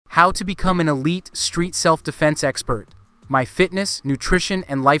How to become an elite street self-defense expert. My fitness, nutrition,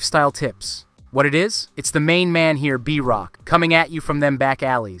 and lifestyle tips. What it is? It's the main man here, B-Rock, coming at you from them back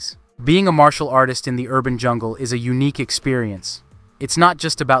alleys. Being a martial artist in the urban jungle is a unique experience. It's not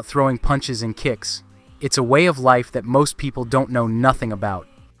just about throwing punches and kicks. It's a way of life that most people don't know nothing about.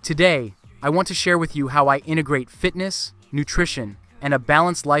 Today, I want to share with you how I integrate fitness, nutrition, and a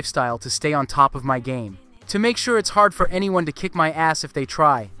balanced lifestyle to stay on top of my game. To make sure it's hard for anyone to kick my ass if they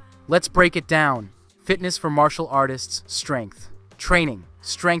try. Let's break it down. Fitness for martial artists, strength. Training.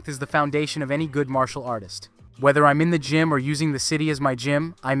 Strength is the foundation of any good martial artist. Whether I'm in the gym or using the city as my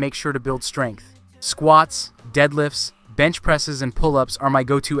gym, I make sure to build strength. Squats, deadlifts, bench presses, and pull-ups are my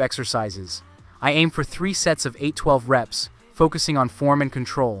go-to exercises. I aim for 3 sets of 8-12 reps, focusing on form and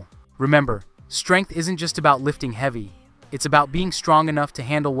control. Remember, strength isn't just about lifting heavy. It's about being strong enough to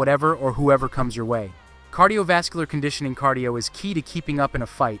handle whatever or whoever comes your way. Cardiovascular conditioning cardio is key to keeping up in a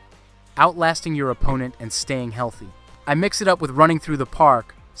fight, outlasting your opponent, and staying healthy. I mix it up with running through the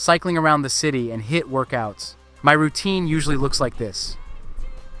park, cycling around the city, and HIIT workouts. My routine usually looks like this.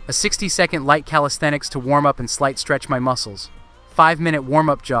 A 60-second light calisthenics to warm up and slight stretch my muscles. 5-minute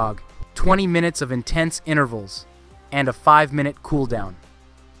warm-up jog. 20 minutes of intense intervals. And a 5-minute cool down.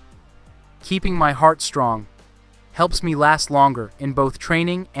 Keeping my heart strong helps me last longer in both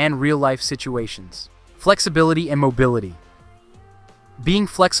training and real-life situations. Flexibility and mobility. Being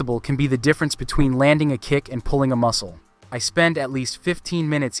flexible can be the difference between landing a kick and pulling a muscle. I spend at least 15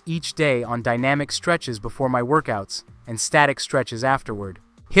 minutes each day on dynamic stretches before my workouts and static stretches afterward.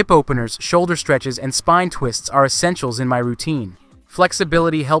 Hip openers, shoulder stretches, and spine twists are essentials in my routine.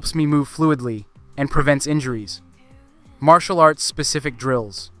 Flexibility helps me move fluidly and prevents injuries. Martial arts specific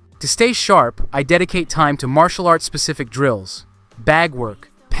drills. To stay sharp, I dedicate time to martial arts specific drills. Bag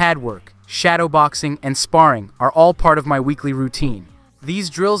work, pad work, shadow boxing, and sparring are all part of my weekly routine.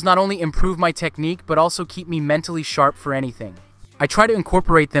 These drills not only improve my technique, but also keep me mentally sharp for anything. I try to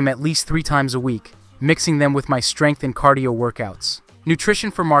incorporate them at least 3 times a week, mixing them with my strength and cardio workouts.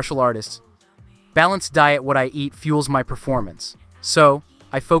 Nutrition for martial artists. Balanced diet. What I eat fuels my performance. So,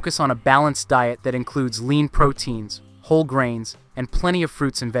 I focus on a balanced diet that includes lean proteins, whole grains, and plenty of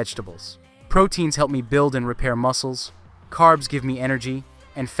fruits and vegetables. Proteins help me build and repair muscles, carbs give me energy,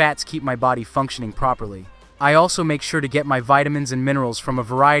 and fats keep my body functioning properly. I also make sure to get my vitamins and minerals from a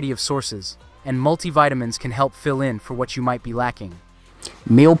variety of sources, and multivitamins can help fill in for what you might be lacking.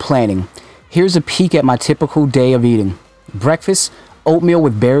 Meal planning. Here's a peek at my typical day of eating. Breakfast, oatmeal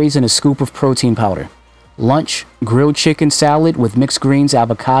with berries and a scoop of protein powder. Lunch, grilled chicken salad with mixed greens,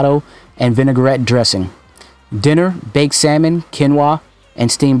 avocado, and vinaigrette dressing. Dinner, baked salmon, quinoa,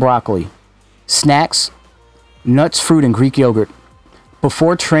 and steamed broccoli. Snacks, nuts, fruit, and Greek yogurt.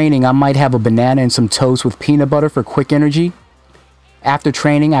 Before training, I might have a banana and some toast with peanut butter for quick energy. After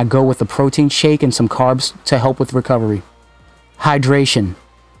training, I go with a protein shake and some carbs to help with recovery. Hydration.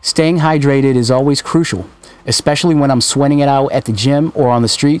 Staying hydrated is always crucial, especially when I'm sweating it out at the gym or on the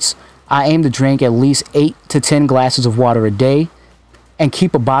streets. I aim to drink at least 8 to 10 glasses of water a day and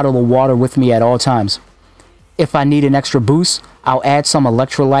keep a bottle of water with me at all times. If I need an extra boost, I'll add some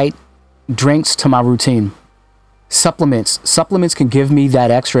electrolyte drinks to my routine. Supplements. Supplements can give me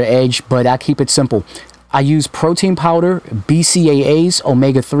that extra edge, but I keep it simple. I use protein powder, BCAAs,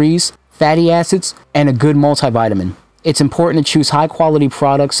 omega-3s, fatty acids, and a good multivitamin. It's important to choose high-quality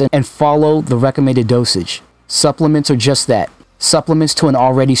products and follow the recommended dosage. Supplements are just that. Supplements to an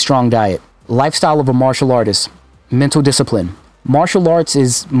already strong diet. Lifestyle of a martial artist. Mental discipline. Martial arts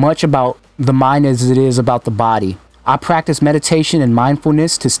is much about the mind as it is about the body. I practice meditation and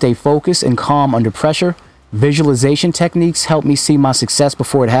mindfulness to stay focused and calm under pressure. Visualization techniques help me see my success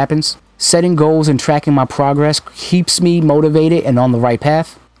before it happens. Setting goals and tracking my progress keeps me motivated and on the right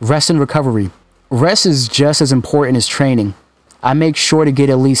path. Rest and recovery. Rest is just as important as training. I make sure to get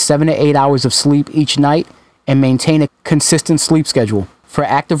at least 7 to 8 hours of sleep each night and maintain a consistent sleep schedule. For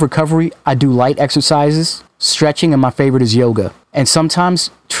active recovery, I do light exercises, stretching, and my favorite is yoga. And sometimes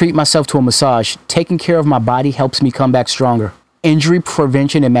treat myself to a massage. Taking care of my body helps me come back stronger. Injury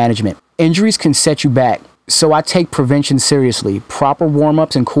prevention and management. Injuries can set you back, so I take prevention seriously. Proper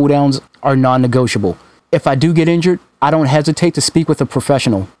warm-ups and cool-downs are non-negotiable. If I do get injured, I don't hesitate to speak with a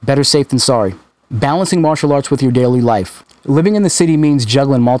professional. Better safe than sorry. Balancing martial arts with your daily life. Living in the city means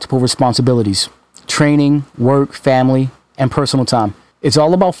juggling multiple responsibilities. Training, work, family, and personal time. It's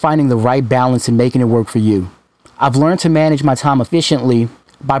all about finding the right balance and making it work for you. I've learned to manage my time efficiently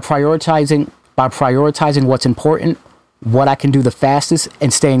by prioritizing what's important, what I can do the fastest,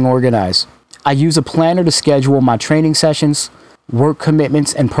 and staying organized. I use a planner to schedule my training sessions, work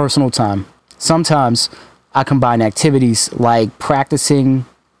commitments, and personal time. Sometimes I combine activities like practicing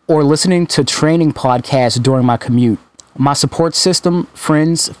or listening to training podcasts during my commute. My support system,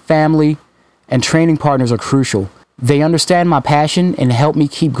 friends, family, and training partners are crucial. They understand my passion and help me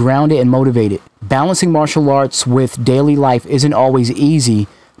keep grounded and motivated. Balancing martial arts with daily life isn't always easy,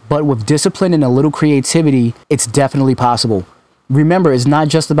 but with discipline and a little creativity, it's definitely possible. Remember, it's not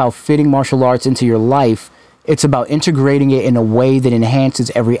just about fitting martial arts into your life, it's about integrating it in a way that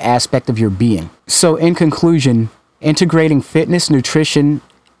enhances every aspect of your being. So in conclusion, integrating fitness, nutrition,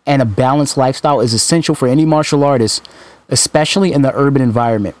 and a balanced lifestyle is essential for any martial artist, especially in the urban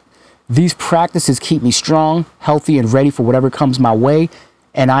environment. These practices keep me strong, healthy, and ready for whatever comes my way,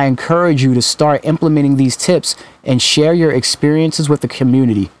 and I encourage you to start implementing these tips and share your experiences with the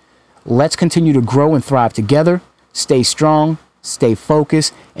community. Let's continue to grow and thrive together. Stay strong, stay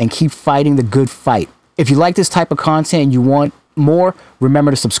focused, and keep fighting the good fight. If you like this type of content and you want more,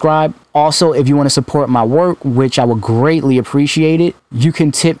 remember to subscribe. Also, if you want to support my work, which I would greatly appreciate it, you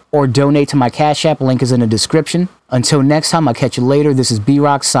can tip or donate to my Cash App. Link is in the description. Until next time, I'll catch you later. This is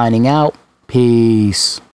B-Rock signing out. Peace.